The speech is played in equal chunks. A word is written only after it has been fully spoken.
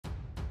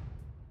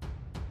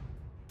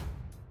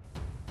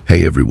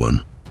Hey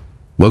everyone,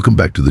 welcome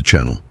back to the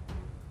channel.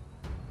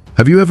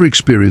 Have you ever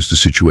experienced a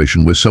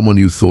situation where someone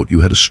you thought you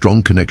had a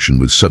strong connection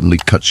with suddenly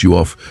cuts you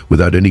off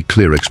without any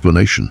clear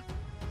explanation?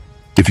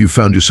 If you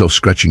found yourself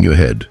scratching your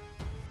head,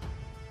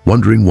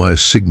 wondering why a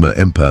Sigma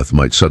empath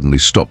might suddenly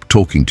stop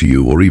talking to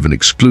you or even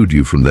exclude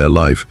you from their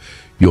life,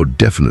 you're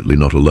definitely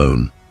not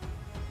alone.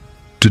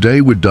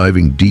 Today we're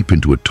diving deep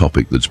into a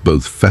topic that's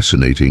both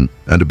fascinating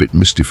and a bit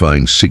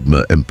mystifying: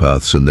 Sigma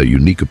empaths and their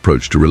unique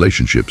approach to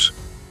relationships.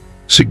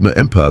 Sigma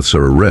empaths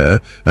are a rare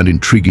and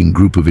intriguing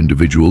group of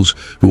individuals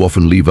who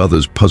often leave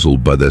others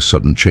puzzled by their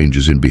sudden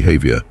changes in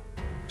behavior.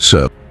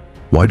 So,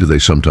 why do they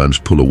sometimes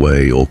pull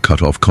away or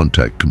cut off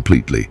contact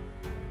completely?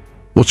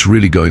 What's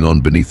really going on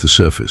beneath the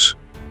surface?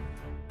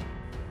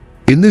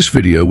 In this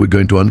video, we're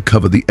going to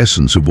uncover the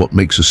essence of what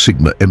makes a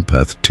Sigma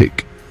empath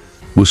tick.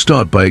 We'll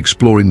start by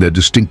exploring their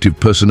distinctive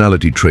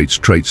personality traits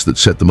that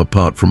set them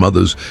apart from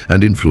others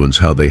and influence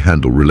how they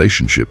handle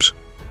relationships.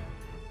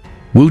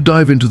 We'll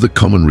dive into the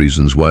common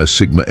reasons why a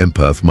Sigma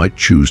empath might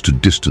choose to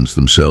distance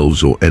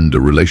themselves or end a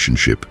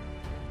relationship.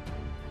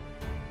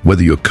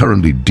 Whether you're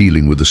currently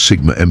dealing with a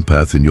Sigma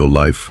empath in your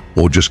life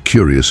or just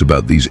curious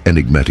about these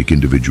enigmatic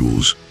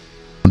individuals,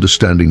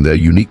 understanding their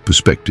unique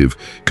perspective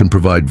can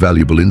provide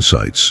valuable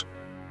insights.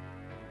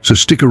 So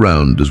stick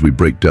around as we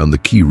break down the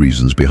key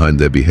reasons behind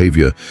their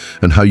behavior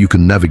and how you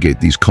can navigate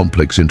these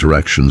complex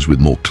interactions with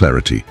more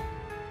clarity.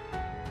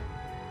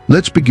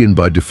 Let's begin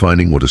by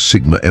defining what a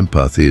Sigma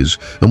empath is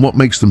and what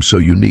makes them so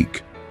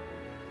unique.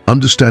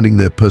 Understanding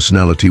their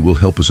personality will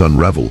help us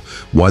unravel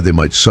why they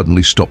might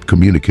suddenly stop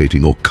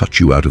communicating or cut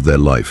you out of their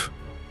life.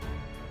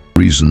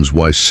 Reasons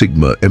why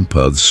Sigma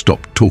empaths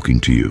stop talking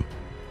to you.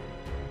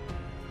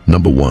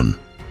 Number 1.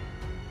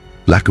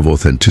 Lack of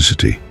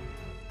authenticity.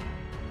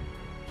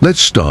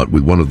 Let's start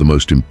with one of the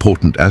most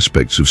important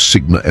aspects of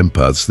Sigma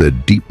empaths: their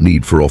deep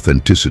need for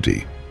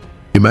authenticity.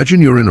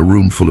 Imagine you're in a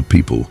room full of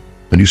people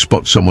and you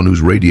spot someone who's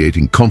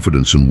radiating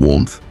confidence and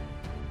warmth,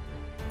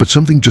 but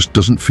something just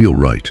doesn't feel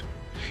right.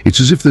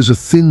 It's as if there's a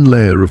thin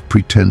layer of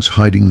pretense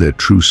hiding their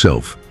true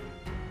self.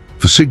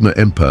 For Sigma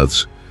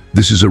empaths,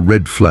 this is a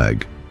red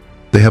flag.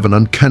 They have an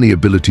uncanny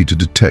ability to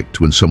detect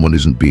when someone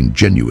isn't being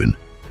genuine.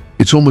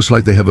 It's almost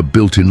like they have a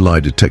built-in lie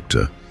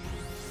detector.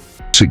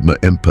 Sigma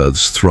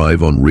empaths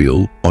thrive on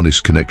real,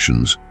 honest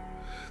connections.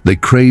 They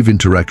crave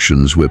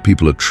interactions where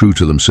people are true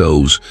to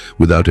themselves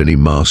without any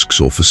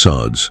masks or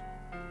facades.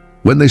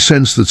 When they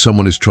sense that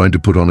someone is trying to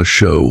put on a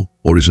show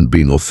or isn't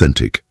being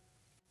authentic,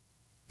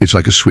 it's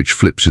like a switch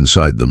flips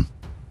inside them.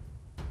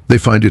 They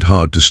find it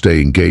hard to stay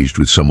engaged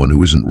with someone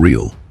who isn't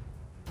real.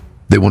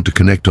 They want to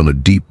connect on a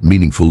deep,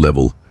 meaningful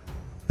level,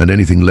 and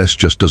anything less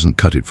just doesn't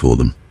cut it for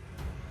them.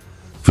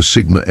 For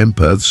Sigma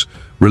empaths,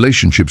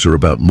 relationships are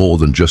about more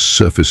than just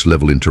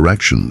surface-level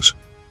interactions.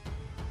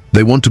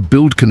 They want to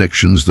build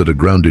connections that are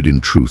grounded in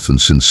truth and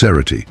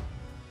sincerity.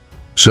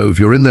 So if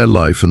you're in their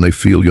life and they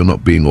feel you're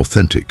not being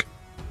authentic,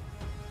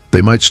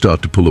 they might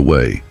start to pull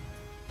away.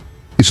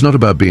 It's not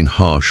about being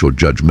harsh or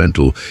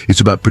judgmental, it's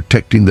about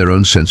protecting their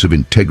own sense of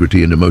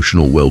integrity and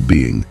emotional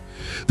well-being.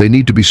 They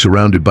need to be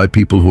surrounded by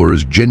people who are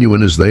as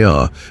genuine as they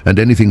are, and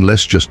anything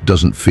less just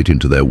doesn't fit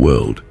into their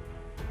world.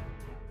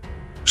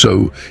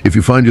 So, if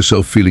you find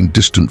yourself feeling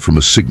distant from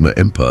a Sigma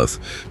empath,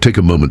 take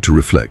a moment to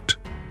reflect.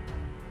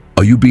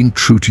 Are you being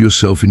true to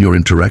yourself in your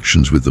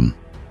interactions with them?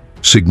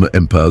 Sigma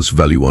empaths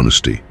value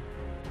honesty,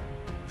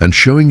 and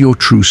showing your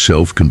true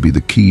self can be the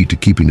key to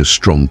keeping a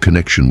strong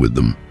connection with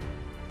them.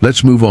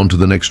 Let's move on to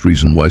the next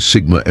reason why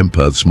Sigma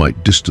empaths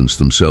might distance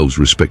themselves: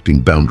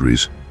 respecting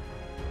boundaries.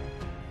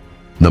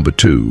 Number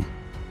 2.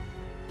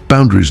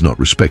 Boundaries not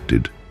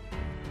respected.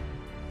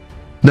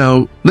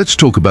 Now, let's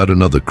talk about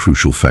another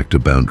crucial factor: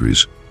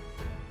 boundaries.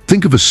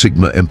 Think of a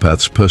Sigma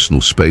empath's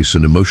personal space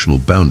and emotional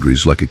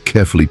boundaries like a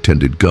carefully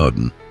tended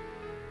garden.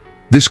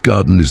 This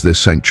garden is their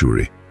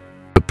sanctuary,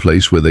 a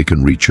place where they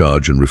can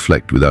recharge and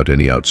reflect without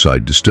any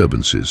outside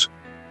disturbances.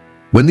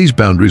 When these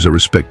boundaries are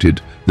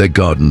respected, their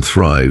garden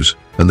thrives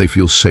and they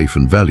feel safe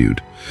and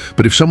valued.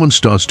 But if someone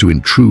starts to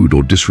intrude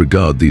or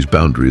disregard these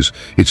boundaries,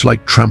 it's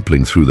like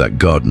trampling through that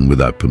garden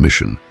without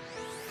permission.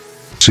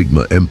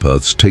 Sigma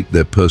empaths take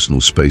their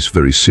personal space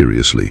very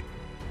seriously.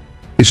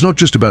 It's not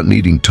just about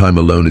needing time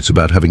alone, it's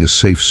about having a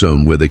safe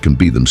zone where they can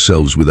be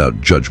themselves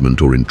without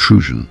judgment or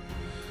intrusion.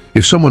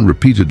 If someone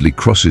repeatedly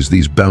crosses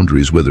these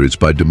boundaries, whether it's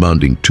by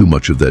demanding too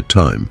much of their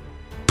time,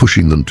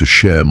 pushing them to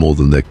share more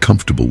than they're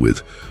comfortable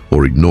with,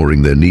 or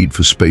ignoring their need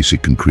for space,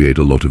 it can create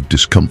a lot of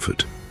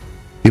discomfort.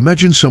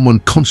 Imagine someone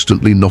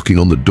constantly knocking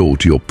on the door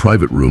to your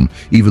private room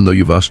even though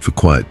you've asked for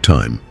quiet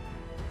time.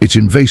 It's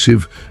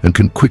invasive and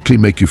can quickly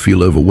make you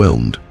feel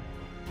overwhelmed.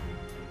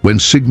 When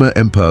Sigma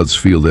empaths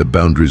feel their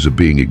boundaries are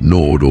being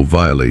ignored or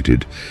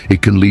violated,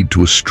 it can lead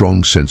to a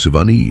strong sense of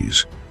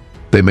unease.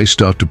 They may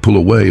start to pull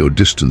away or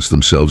distance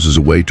themselves as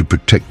a way to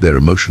protect their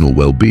emotional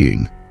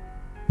well-being.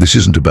 This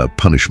isn't about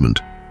punishment.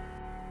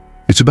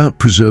 It's about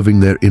preserving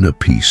their inner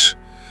peace.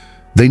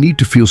 They need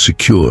to feel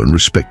secure and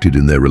respected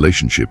in their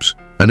relationships,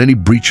 and any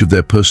breach of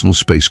their personal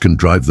space can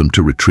drive them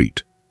to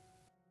retreat.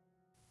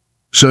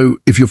 So,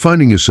 if you're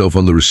finding yourself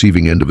on the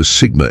receiving end of a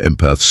Sigma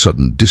empath's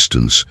sudden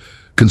distance,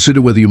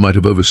 consider whether you might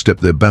have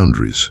overstepped their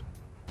boundaries.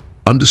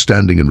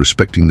 Understanding and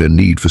respecting their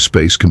need for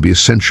space can be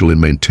essential in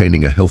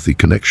maintaining a healthy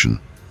connection.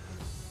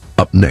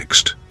 Up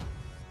next,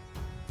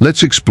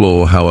 let's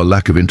explore how a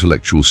lack of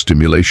intellectual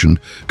stimulation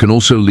can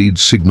also lead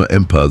Sigma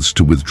empaths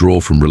to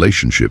withdraw from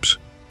relationships.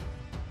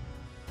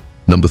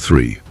 Number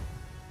 3.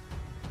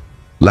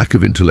 Lack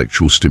of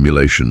intellectual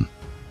stimulation.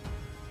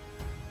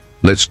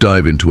 Let's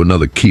dive into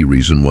another key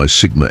reason why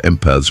Sigma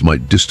empaths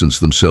might distance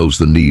themselves: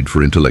 the need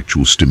for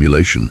intellectual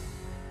stimulation.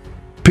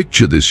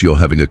 Picture this: you're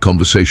having a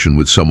conversation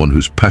with someone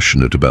who's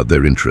passionate about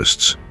their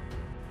interests,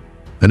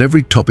 and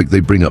every topic they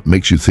bring up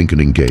makes you think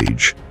and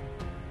engage.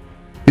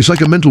 It's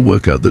like a mental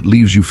workout that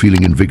leaves you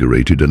feeling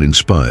invigorated and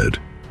inspired.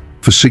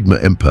 For Sigma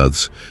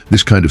empaths,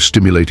 this kind of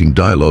stimulating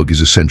dialogue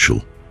is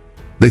essential.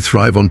 They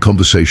thrive on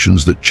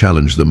conversations that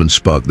challenge them and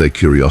spark their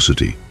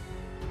curiosity.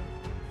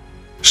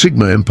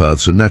 Sigma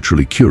empaths are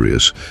naturally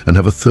curious and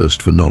have a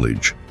thirst for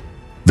knowledge.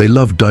 They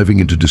love diving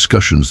into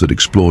discussions that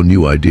explore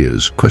new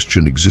ideas,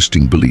 question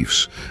existing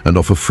beliefs, and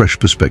offer fresh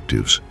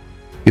perspectives.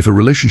 If a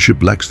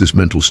relationship lacks this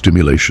mental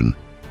stimulation,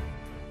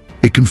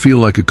 it can feel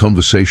like a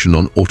conversation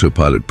on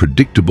autopilot,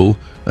 predictable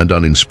and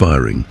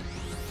uninspiring.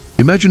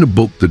 Imagine a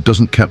book that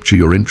doesn't capture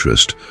your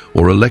interest,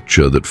 or a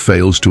lecture that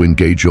fails to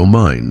engage your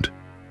mind.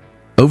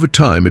 Over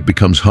time, it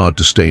becomes hard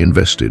to stay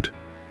invested.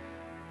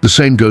 The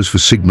same goes for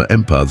Sigma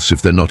empaths.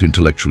 If they're not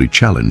intellectually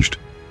challenged,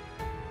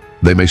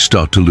 they may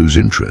start to lose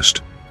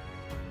interest.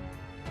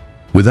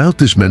 Without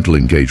this mental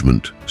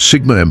engagement,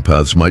 Sigma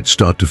empaths might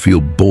start to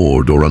feel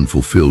bored or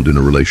unfulfilled in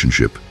a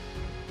relationship.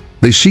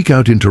 They seek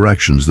out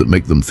interactions that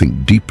make them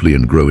think deeply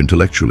and grow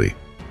intellectually.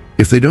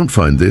 If they don't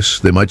find this,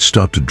 they might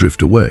start to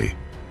drift away,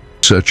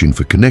 searching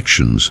for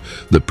connections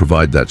that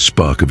provide that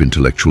spark of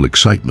intellectual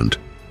excitement.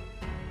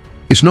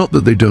 It's not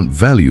that they don't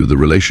value the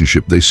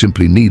relationship, they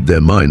simply need their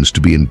minds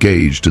to be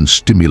engaged and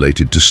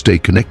stimulated to stay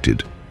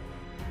connected.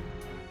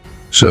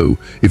 So,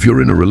 if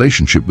you're in a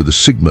relationship with a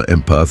Sigma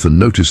empath and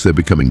notice they're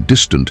becoming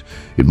distant,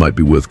 it might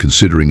be worth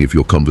considering if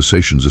your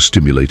conversations are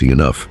stimulating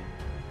enough.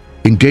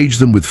 Engage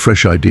them with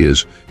fresh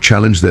ideas,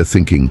 challenge their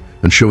thinking,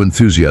 and show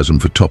enthusiasm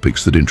for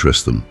topics that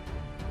interest them.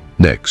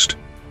 Next,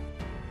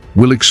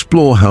 we'll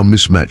explore how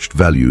mismatched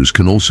values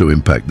can also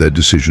impact their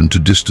decision to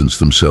distance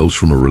themselves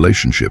from a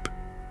relationship.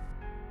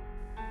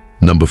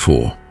 Number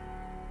 4.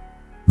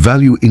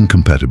 Value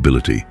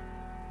incompatibility.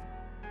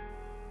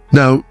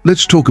 Now,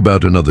 let's talk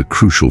about another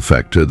crucial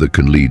factor that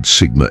can lead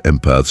Sigma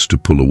empaths to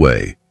pull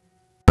away: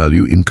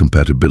 value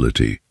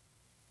incompatibility.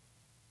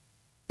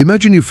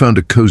 Imagine you found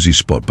a cozy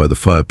spot by the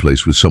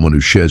fireplace with someone who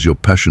shares your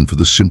passion for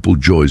the simple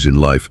joys in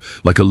life,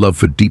 like a love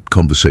for deep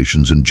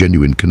conversations and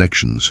genuine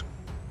connections.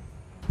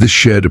 This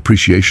shared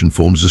appreciation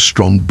forms a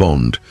strong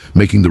bond,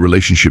 making the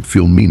relationship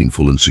feel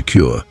meaningful and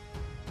secure.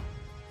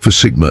 For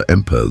Sigma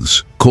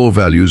empaths, core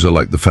values are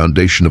like the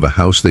foundation of a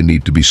house. They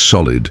need to be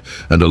solid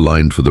and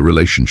aligned for the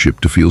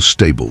relationship to feel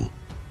stable.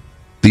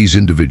 These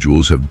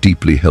individuals have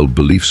deeply held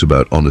beliefs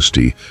about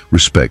honesty,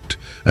 respect,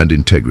 and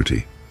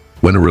integrity.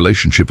 When a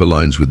relationship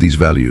aligns with these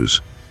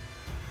values,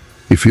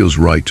 it feels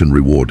right and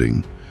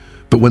rewarding.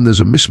 But when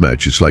there's a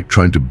mismatch, it's like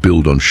trying to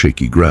build on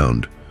shaky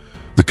ground.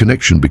 The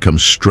connection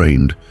becomes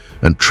strained,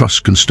 and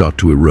trust can start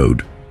to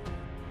erode.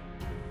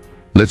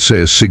 Let's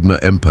say a Sigma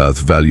empath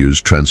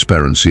values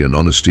transparency and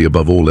honesty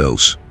above all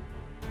else.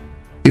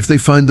 If they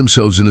find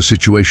themselves in a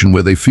situation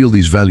where they feel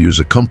these values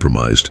are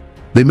compromised,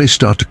 they may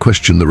start to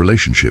question the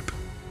relationship.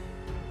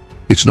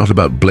 It's not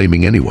about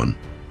blaming anyone.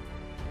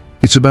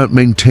 It's about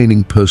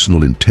maintaining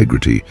personal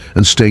integrity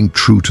and staying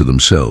true to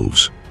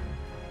themselves.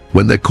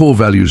 When their core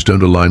values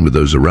don't align with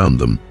those around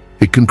them,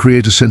 it can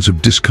create a sense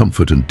of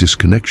discomfort and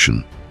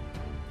disconnection.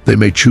 They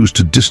may choose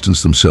to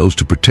distance themselves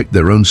to protect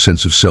their own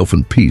sense of self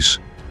and peace.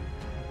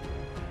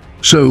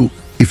 So,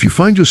 if you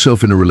find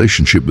yourself in a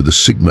relationship with a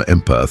Sigma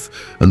empath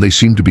and they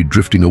seem to be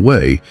drifting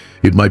away,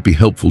 it might be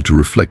helpful to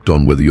reflect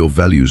on whether your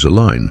values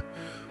align.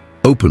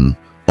 Open,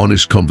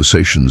 honest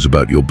conversations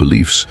about your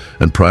beliefs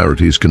and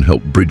priorities can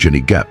help bridge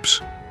any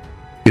gaps.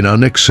 In our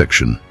next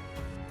section,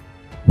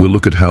 we'll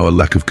look at how a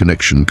lack of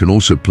connection can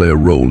also play a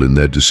role in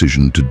their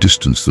decision to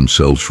distance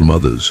themselves from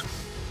others.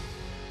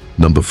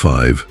 Number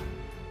 5.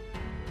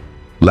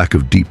 Lack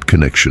of deep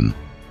connection.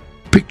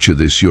 Picture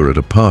this: you're at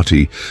a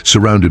party,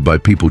 surrounded by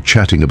people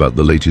chatting about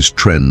the latest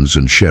trends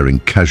and sharing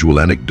casual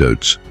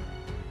anecdotes.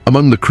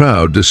 Among the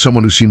crowd, there's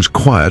someone who seems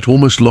quiet,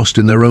 almost lost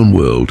in their own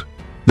world.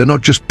 They're not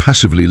just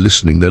passively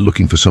listening, they're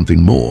looking for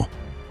something more,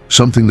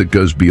 something that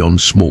goes beyond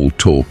small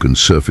talk and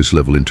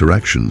surface-level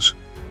interactions.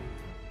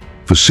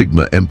 For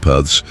Sigma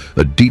empaths,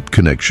 a deep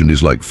connection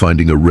is like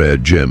finding a rare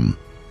gem.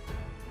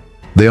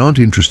 They aren't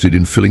interested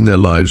in filling their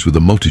lives with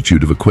a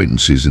multitude of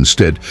acquaintances.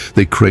 Instead,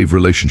 they crave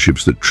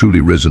relationships that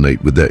truly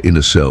resonate with their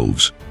inner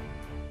selves.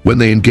 When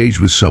they engage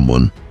with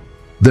someone,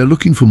 they're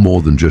looking for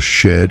more than just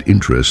shared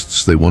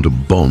interests. They want a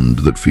bond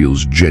that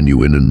feels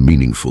genuine and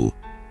meaningful.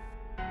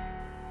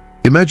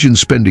 Imagine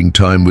spending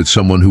time with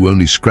someone who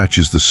only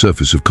scratches the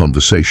surface of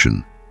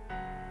conversation.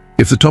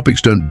 If the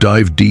topics don't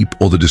dive deep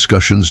or the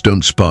discussions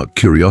don't spark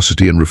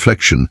curiosity and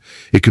reflection,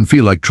 it can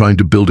feel like trying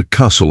to build a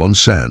castle on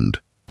sand.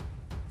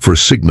 For a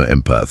Sigma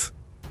empath,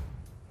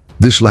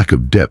 this lack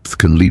of depth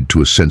can lead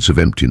to a sense of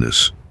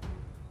emptiness.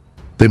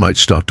 They might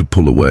start to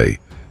pull away,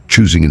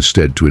 choosing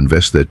instead to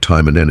invest their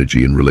time and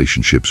energy in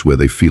relationships where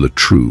they feel a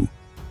true,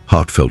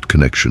 heartfelt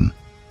connection.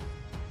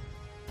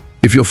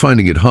 If you're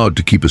finding it hard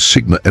to keep a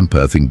Sigma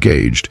empath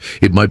engaged,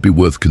 it might be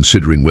worth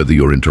considering whether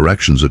your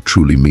interactions are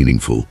truly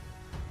meaningful.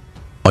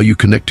 Are you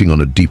connecting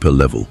on a deeper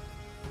level?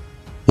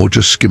 Or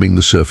just skimming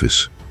the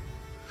surface?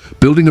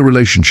 Building a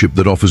relationship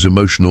that offers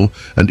emotional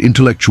and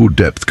intellectual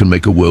depth can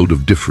make a world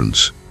of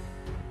difference.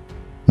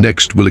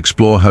 Next, we'll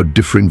explore how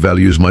differing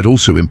values might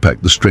also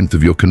impact the strength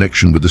of your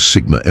connection with a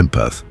Sigma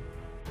empath.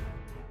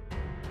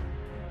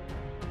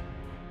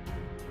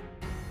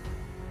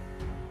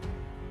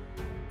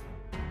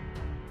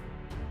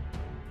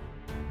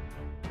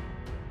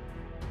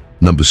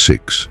 Number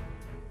 6.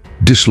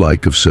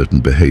 Dislike of certain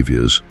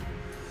behaviors.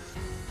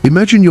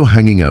 Imagine you're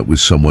hanging out with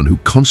someone who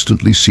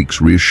constantly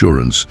seeks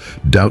reassurance,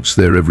 doubts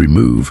their every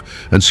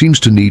move, and seems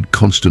to need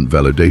constant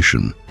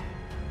validation.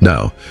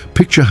 Now,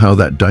 picture how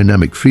that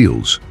dynamic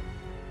feels.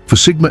 For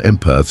Sigma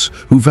empaths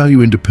who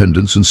value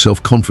independence and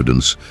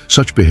self-confidence,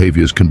 such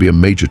behaviors can be a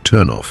major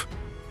turn-off.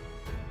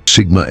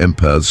 Sigma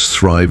empaths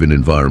thrive in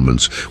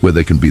environments where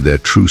they can be their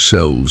true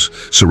selves,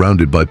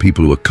 surrounded by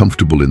people who are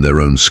comfortable in their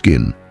own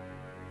skin.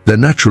 They're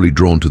naturally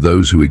drawn to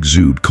those who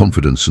exude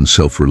confidence and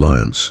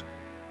self-reliance.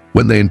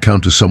 When they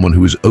encounter someone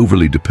who is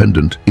overly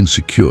dependent,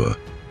 insecure,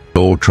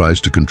 or tries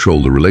to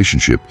control the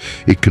relationship,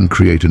 it can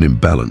create an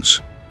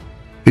imbalance.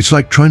 It's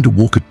like trying to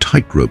walk a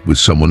tightrope with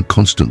someone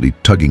constantly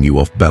tugging you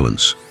off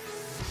balance.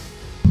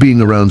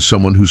 Being around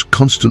someone who's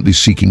constantly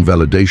seeking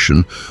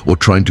validation or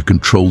trying to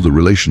control the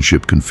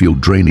relationship can feel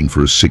draining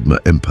for a Sigma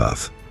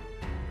empath.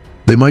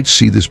 They might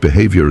see this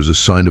behavior as a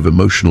sign of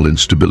emotional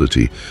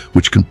instability,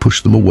 which can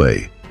push them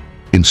away.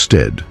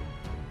 Instead,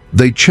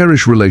 they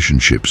cherish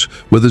relationships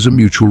where there's a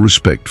mutual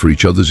respect for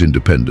each other's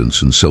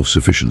independence and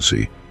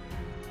self-sufficiency.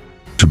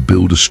 To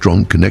build a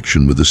strong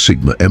connection with a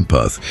Sigma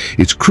empath,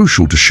 it's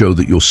crucial to show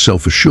that you're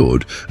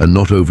self-assured and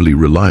not overly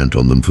reliant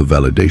on them for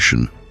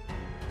validation.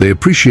 They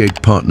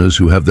appreciate partners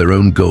who have their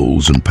own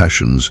goals and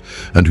passions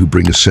and who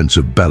bring a sense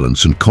of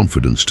balance and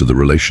confidence to the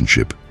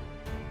relationship.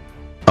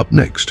 Up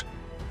next,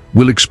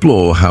 we'll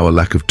explore how a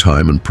lack of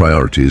time and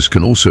priorities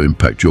can also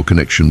impact your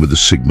connection with a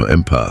Sigma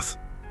empath.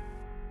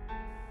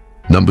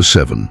 Number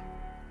 7.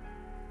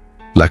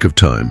 Lack of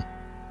time.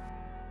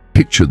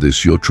 Picture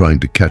this: you're trying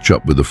to catch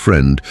up with a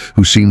friend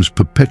who seems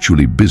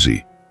perpetually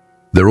busy.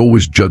 They're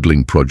always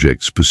juggling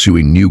projects,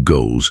 pursuing new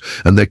goals,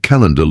 and their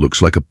calendar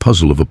looks like a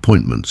puzzle of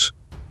appointments.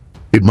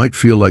 It might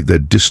feel like they're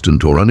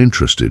distant or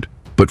uninterested,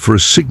 but for a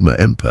Sigma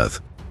empath,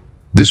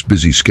 this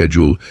busy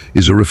schedule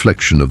is a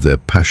reflection of their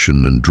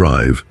passion and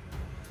drive.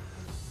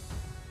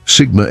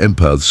 Sigma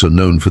empaths are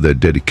known for their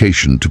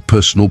dedication to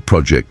personal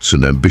projects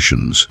and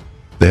ambitions.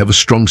 They have a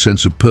strong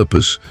sense of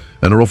purpose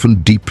and are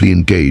often deeply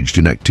engaged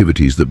in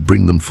activities that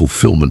bring them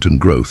fulfillment and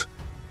growth.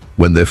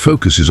 When their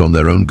focus is on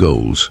their own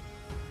goals,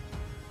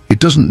 it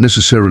doesn't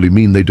necessarily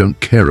mean they don't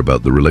care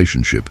about the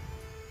relationship.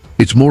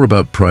 It's more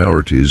about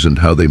priorities and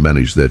how they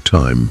manage their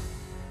time.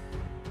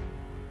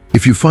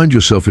 If you find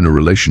yourself in a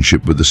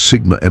relationship with a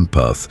Sigma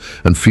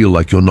empath and feel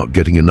like you're not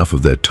getting enough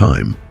of their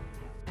time,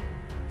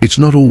 it's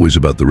not always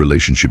about the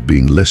relationship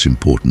being less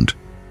important.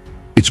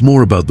 It's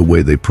more about the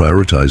way they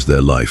prioritize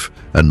their life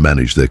and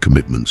manage their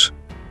commitments.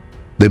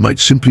 They might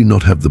simply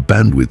not have the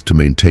bandwidth to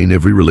maintain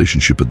every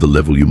relationship at the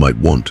level you might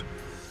want.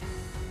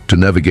 To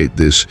navigate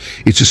this,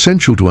 it's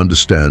essential to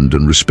understand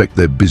and respect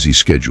their busy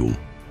schedule.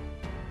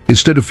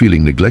 Instead of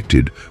feeling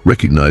neglected,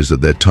 recognize that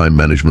their time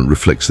management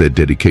reflects their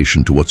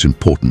dedication to what's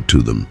important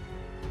to them.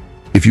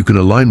 If you can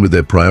align with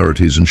their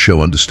priorities and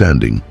show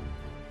understanding,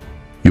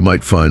 you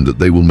might find that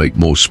they will make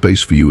more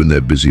space for you in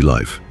their busy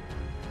life.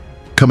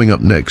 Coming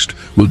up next,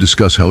 we'll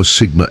discuss how a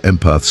Sigma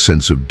empath's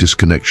sense of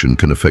disconnection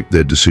can affect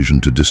their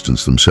decision to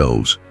distance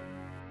themselves.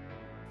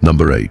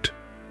 Number 8.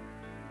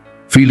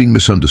 Feeling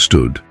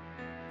misunderstood.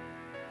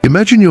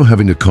 Imagine you're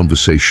having a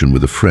conversation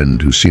with a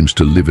friend who seems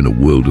to live in a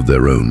world of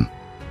their own.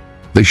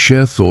 They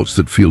share thoughts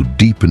that feel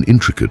deep and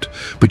intricate,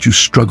 but you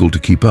struggle to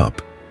keep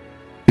up.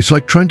 It's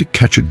like trying to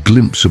catch a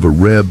glimpse of a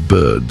rare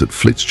bird that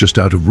flits just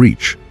out of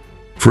reach.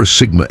 For a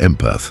Sigma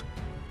empath,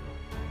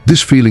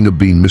 this feeling of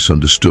being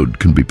misunderstood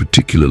can be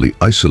particularly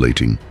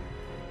isolating.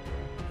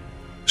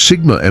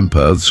 Sigma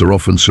empaths are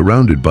often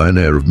surrounded by an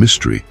air of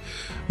mystery.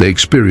 They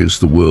experience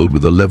the world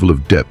with a level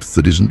of depth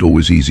that isn't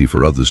always easy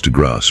for others to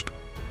grasp.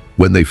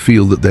 When they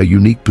feel that their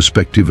unique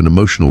perspective and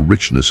emotional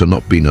richness are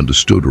not being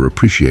understood or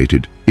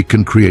appreciated, it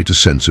can create a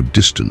sense of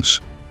distance.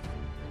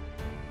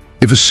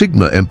 If a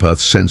Sigma empath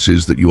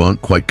senses that you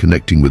aren't quite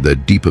connecting with their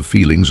deeper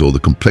feelings or the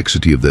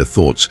complexity of their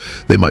thoughts,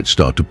 they might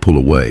start to pull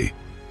away.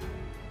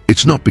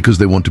 It's not because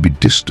they want to be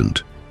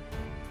distant,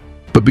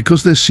 but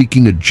because they're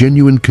seeking a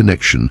genuine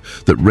connection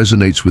that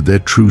resonates with their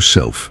true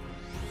self.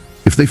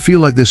 If they feel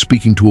like they're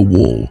speaking to a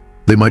wall,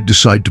 they might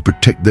decide to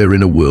protect their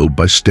inner world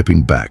by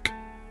stepping back.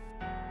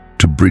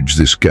 To bridge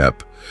this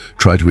gap,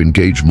 try to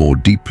engage more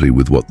deeply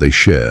with what they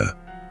share.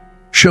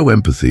 Show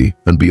empathy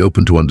and be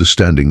open to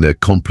understanding their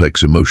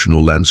complex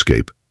emotional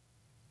landscape.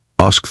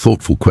 Ask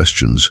thoughtful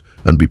questions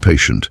and be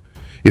patient.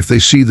 If they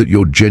see that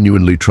you're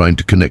genuinely trying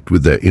to connect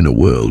with their inner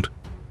world,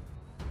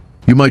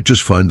 you might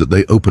just find that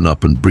they open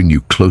up and bring you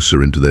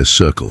closer into their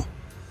circle.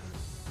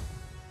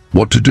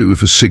 What to do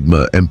if a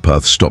Sigma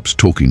Empath stops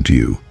talking to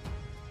you?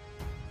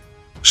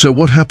 So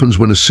what happens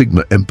when a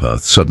Sigma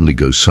Empath suddenly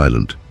goes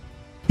silent?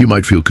 You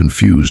might feel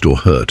confused or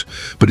hurt,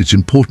 but it's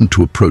important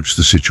to approach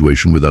the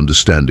situation with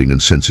understanding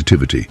and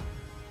sensitivity.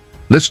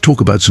 Let's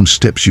talk about some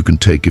steps you can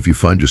take if you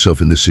find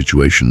yourself in this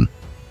situation.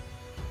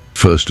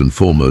 First and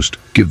foremost,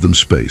 give them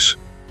space.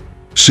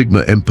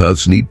 Sigma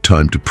Empaths need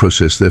time to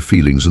process their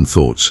feelings and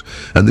thoughts,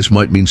 and this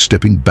might mean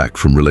stepping back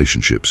from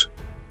relationships.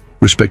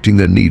 Respecting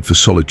their need for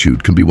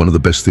solitude can be one of the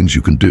best things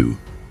you can do.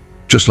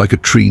 Just like a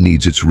tree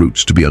needs its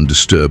roots to be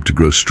undisturbed to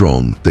grow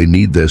strong, they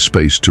need their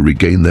space to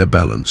regain their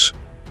balance.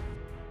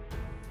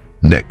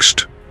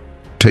 Next,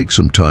 take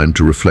some time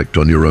to reflect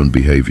on your own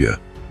behavior.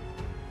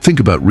 Think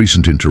about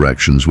recent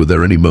interactions. Were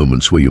there any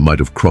moments where you might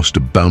have crossed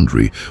a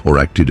boundary or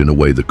acted in a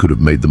way that could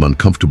have made them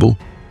uncomfortable?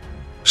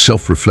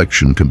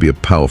 Self-reflection can be a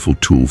powerful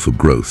tool for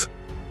growth.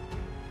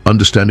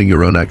 Understanding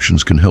your own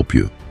actions can help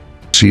you.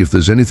 See if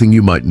there's anything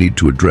you might need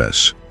to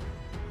address.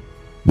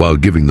 While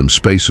giving them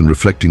space and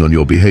reflecting on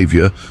your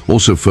behavior,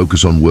 also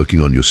focus on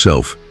working on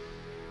yourself.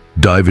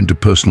 Dive into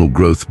personal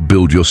growth,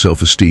 build your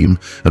self-esteem,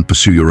 and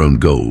pursue your own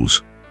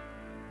goals.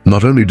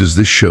 Not only does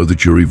this show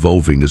that you're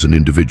evolving as an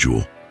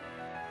individual,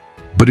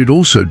 but it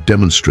also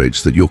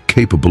demonstrates that you're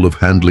capable of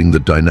handling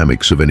the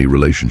dynamics of any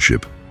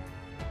relationship.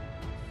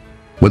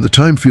 When the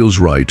time feels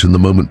right and the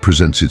moment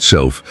presents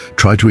itself,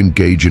 try to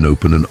engage in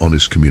open and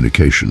honest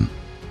communication.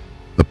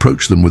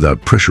 Approach them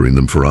without pressuring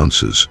them for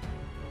answers.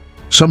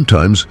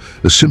 Sometimes,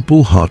 a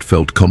simple,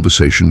 heartfelt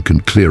conversation can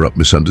clear up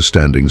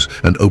misunderstandings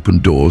and open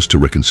doors to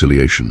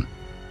reconciliation.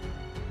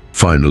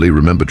 Finally,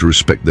 remember to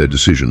respect their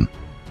decision.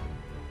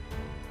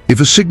 If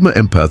a Sigma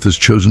Empath has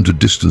chosen to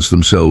distance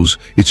themselves,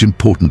 it's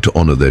important to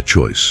honor their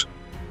choice.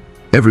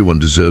 Everyone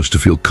deserves to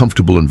feel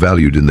comfortable and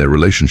valued in their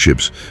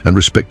relationships, and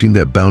respecting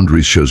their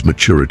boundaries shows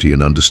maturity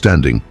and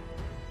understanding.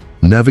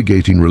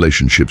 Navigating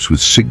relationships with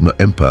Sigma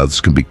Empaths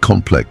can be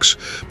complex,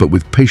 but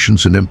with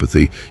patience and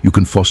empathy, you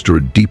can foster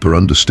a deeper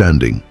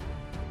understanding.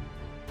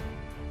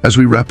 As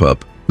we wrap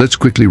up, let's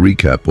quickly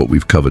recap what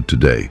we've covered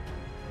today.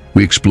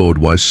 We explored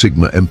why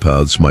Sigma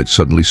Empaths might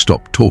suddenly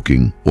stop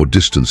talking or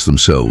distance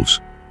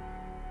themselves.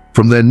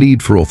 From their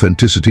need for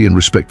authenticity and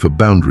respect for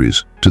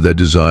boundaries to their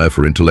desire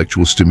for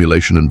intellectual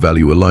stimulation and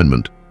value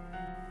alignment,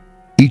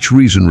 each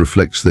reason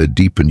reflects their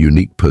deep and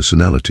unique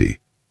personality.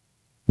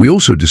 We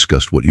also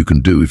discussed what you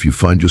can do if you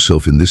find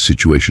yourself in this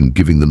situation: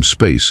 giving them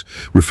space,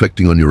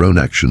 reflecting on your own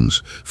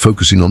actions,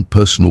 focusing on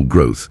personal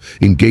growth,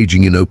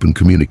 engaging in open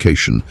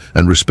communication,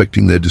 and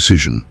respecting their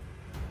decision.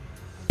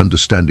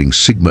 Understanding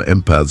Sigma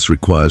Empaths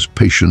requires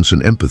patience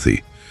and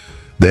empathy.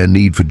 Their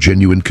need for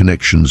genuine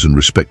connections and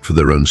respect for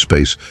their own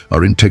space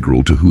are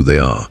integral to who they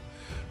are.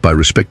 By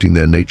respecting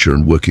their nature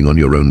and working on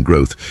your own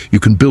growth, you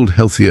can build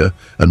healthier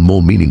and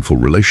more meaningful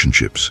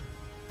relationships.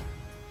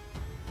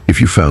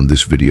 If you found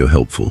this video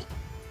helpful,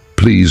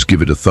 please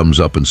give it a thumbs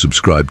up and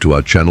subscribe to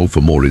our channel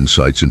for more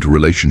insights into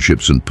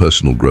relationships and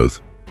personal growth.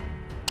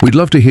 We'd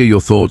love to hear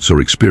your thoughts or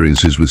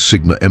experiences with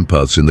Sigma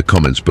Empaths in the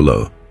comments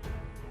below.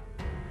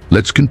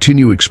 Let's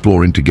continue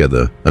exploring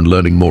together and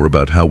learning more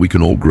about how we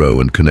can all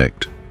grow and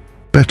connect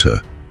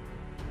better.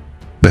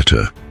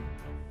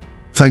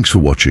 Thanks for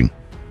watching,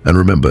 and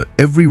remember,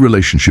 every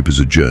relationship is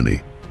a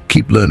journey.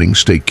 Keep learning,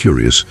 stay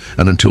curious,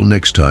 and until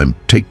next time,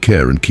 take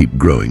care and keep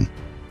growing.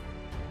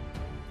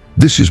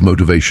 This is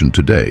Motivation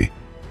Today.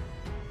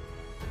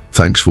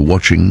 Thanks for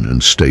watching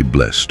and stay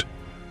blessed.